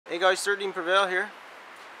Hey guys, 13 Prevail here.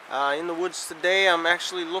 In the woods today. I'm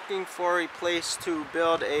actually looking for a place to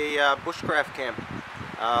build a bushcraft camp,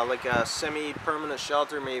 like a semi-permanent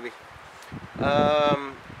shelter maybe.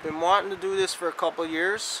 Been wanting to do this for a couple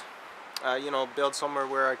years. You know, build somewhere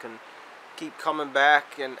where I can keep coming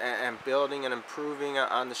back and building and improving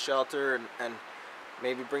on the shelter, and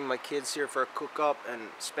maybe bring my kids here for a cook-up and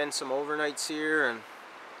spend some overnights here.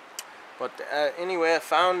 But anyway, I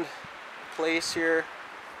found a place here.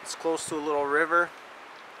 It's close to a little river.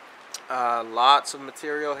 Lots of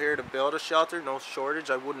material here to build a shelter, no shortage.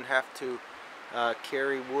 I wouldn't have to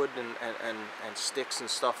carry wood and sticks and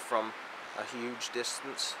stuff from a huge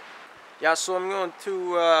distance. Yeah, so I'm going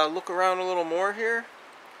to look around a little more here,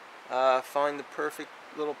 find the perfect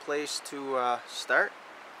little place to start.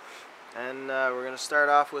 And we're going to start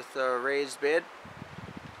off with a raised bed,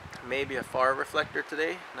 maybe a fire reflector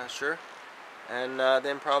today, not sure. And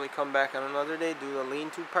then probably come back on another day, do the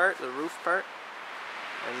lean-to part, the roof part.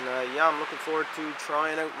 And yeah, I'm looking forward to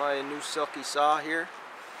trying out my new silky saw here.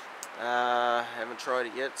 Haven't tried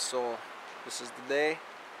it yet, so this is the day.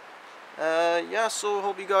 Yeah, so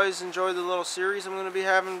hope you guys enjoy the little series I'm going to be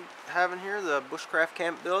having here, the bushcraft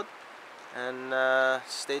camp build. And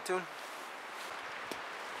stay tuned.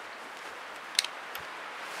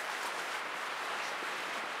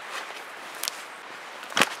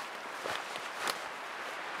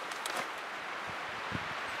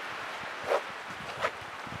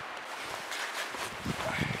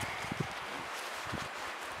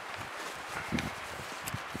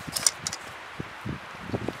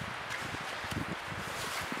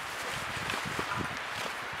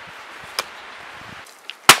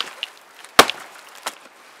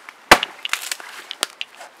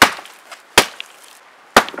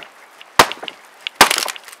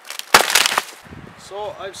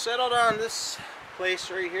 So I've settled on this place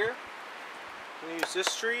right here. I'm going to use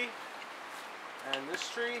this tree and this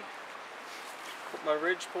tree. Put my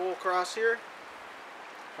ridge pole across here.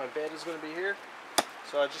 My bed is going to be here.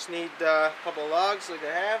 So I just need a couple of logs like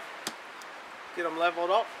I have. Get them leveled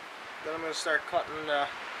up. Then I'm going to start cutting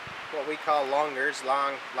what we call lungers,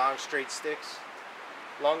 long straight sticks.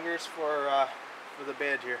 Lungers for the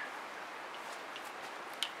bed here.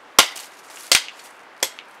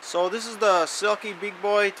 So this is the Silky Big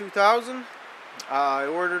Boy 2000. I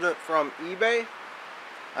ordered it from eBay.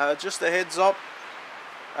 Just a heads up,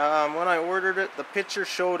 when I ordered it, the picture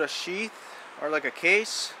showed a sheath or like a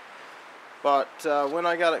case, but when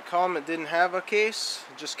I got it come, it didn't have a case.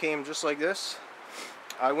 It just came just like this.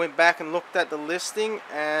 I went back and looked at the listing,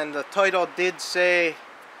 and the title did say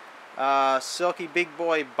Silky Big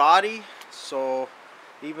Boy Body. So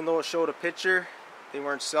even though it showed a picture, they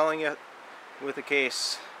weren't selling it with a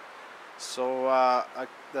case. So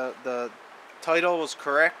the title was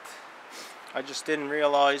correct. I just didn't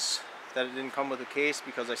realize that it didn't come with a case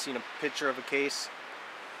because I seen a picture of a case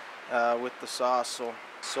with the saw. So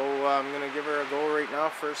I'm gonna give her a go right now,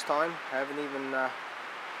 first time. Hasn't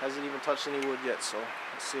even touched any wood yet. So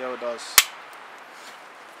let's see how it does.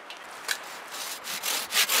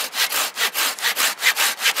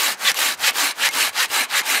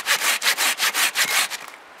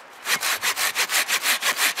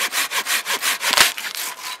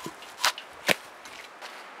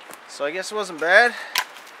 So I guess it wasn't bad.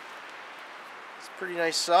 It's a pretty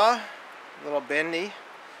nice saw, a little bendy.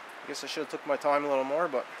 I guess I should have took my time a little more,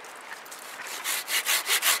 but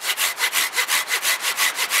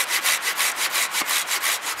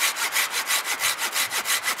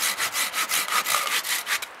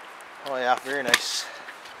oh yeah, very nice.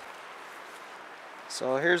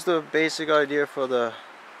 So here's the basic idea for the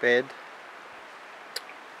bed.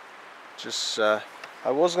 Just I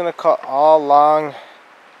was gonna cut all long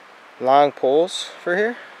poles for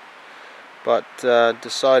here, but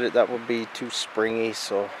decided that would be too springy.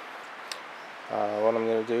 So what I'm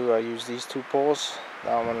going to do, I use these two poles,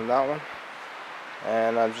 that one and that one,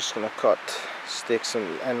 and I'm just going to cut sticks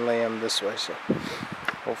and lay them this way. So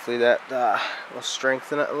hopefully that will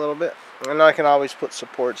strengthen it a little bit, and I can always put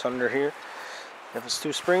supports under here if it's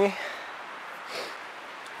too springy.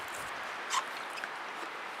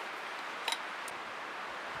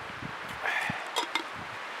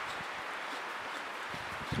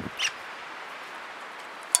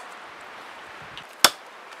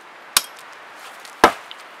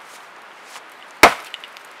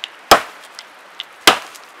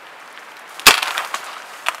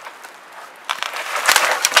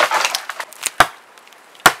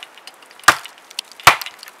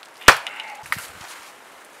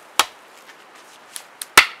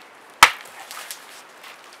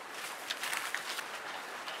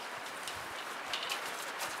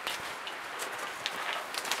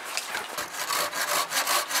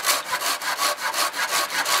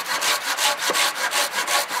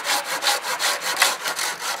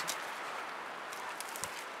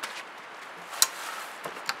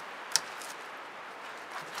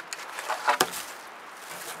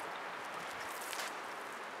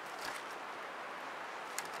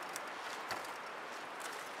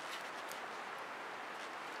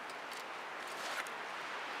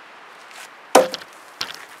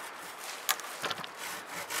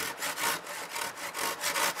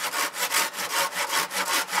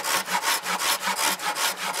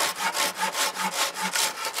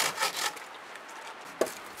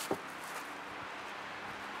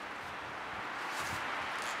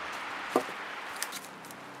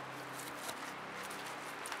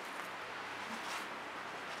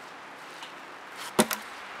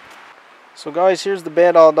 So guys, here's the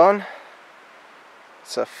bed all done.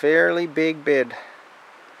 It's a fairly big bed.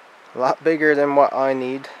 A lot bigger than what I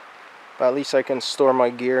need. But at least I can store my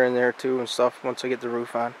gear in there too and stuff once I get the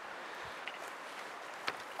roof on.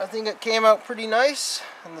 I think it came out pretty nice.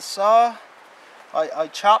 And the saw, I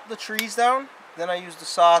chopped the trees down. Then I used the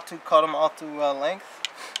saw to cut them out to length.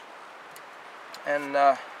 And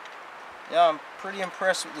yeah, I'm pretty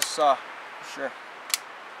impressed with this saw, for sure.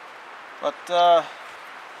 But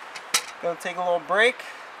gonna take a little break,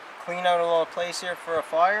 clean out a little place here for a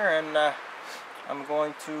fire, and I'm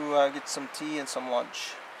going to get some tea and some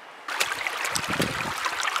lunch.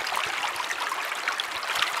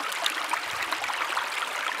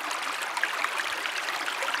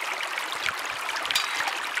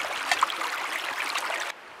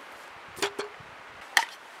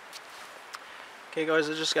 Okay guys,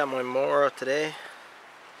 I just got my mower out today.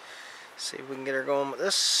 See if we can get her going with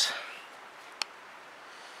this.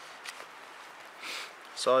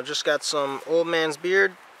 So I just got some old man's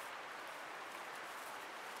beard.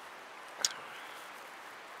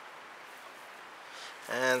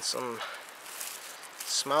 And some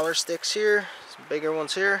smaller sticks here, some bigger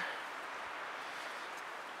ones here.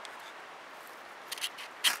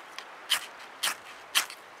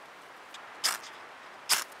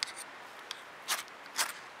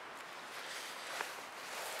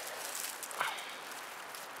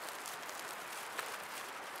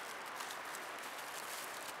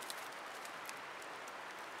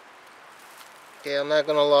 Okay, I'm not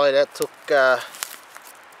gonna lie, that took a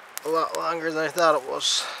lot longer than I thought it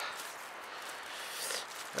was.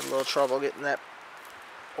 Had a little trouble getting that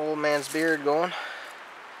old man's beard going.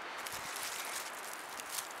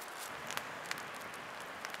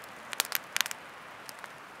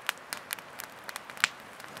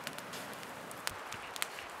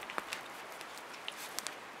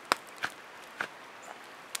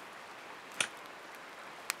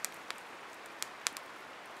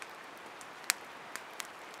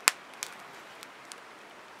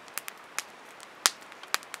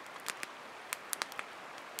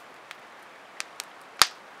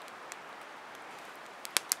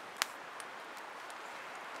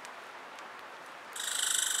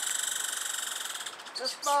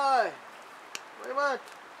 Just by. Very much.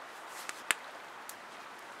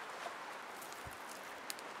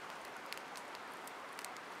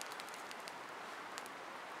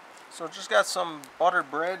 So just got some buttered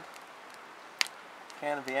bread,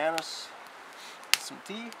 can of Viennas, some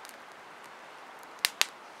tea.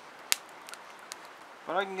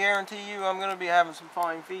 But I can guarantee you I'm going to be having some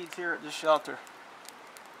fine feeds here at this shelter.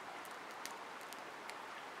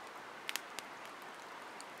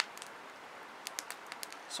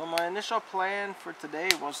 So my initial plan for today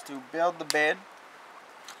was to build the bed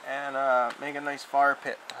and make a nice fire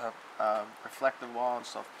pit, reflective wall and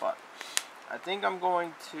stuff, but I think I'm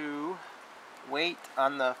going to wait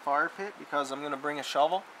on the fire pit because I'm going to bring a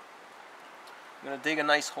shovel. I'm going to dig a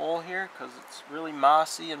nice hole here because it's really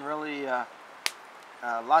mossy and really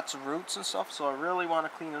lots of roots and stuff, so I really want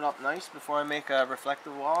to clean it up nice before I make a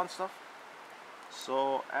reflective wall and stuff.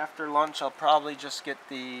 So after lunch I'll probably just get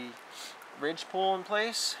the ridge pole in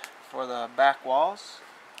place for the back walls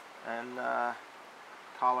and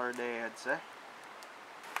call it a day, I'd say.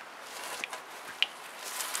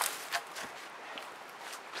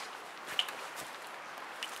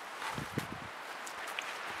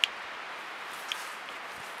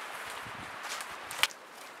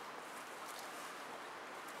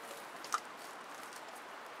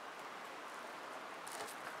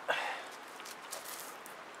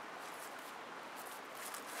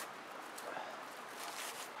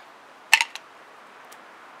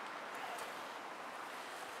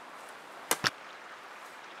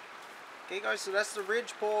 Okay guys, so that's the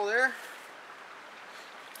ridge pole there.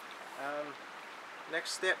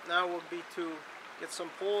 Next step now would be to get some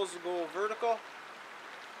poles to go vertical,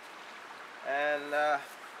 and I'll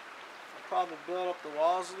probably build up the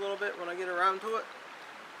walls a little bit when I get around to it,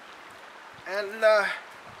 and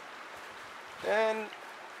then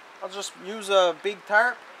I'll just use a big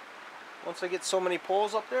tarp. Once I get so many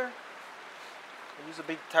poles up there, I'll use a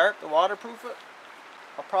big tarp to waterproof it.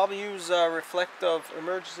 I'll probably use a reflective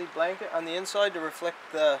emergency blanket on the inside to reflect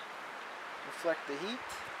the heat.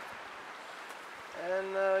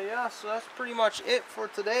 And yeah, so that's pretty much it for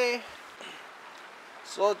today.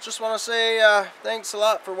 So just want to say thanks a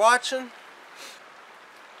lot for watching.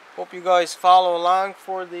 Hope you guys follow along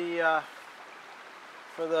for the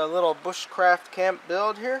little bushcraft camp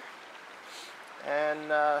build here.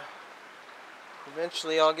 And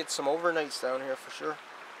eventually I'll get some overnights down here for sure.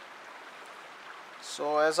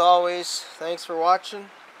 So as always, thanks for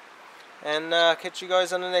watching, and catch you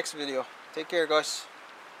guys on the next video. Take care, guys.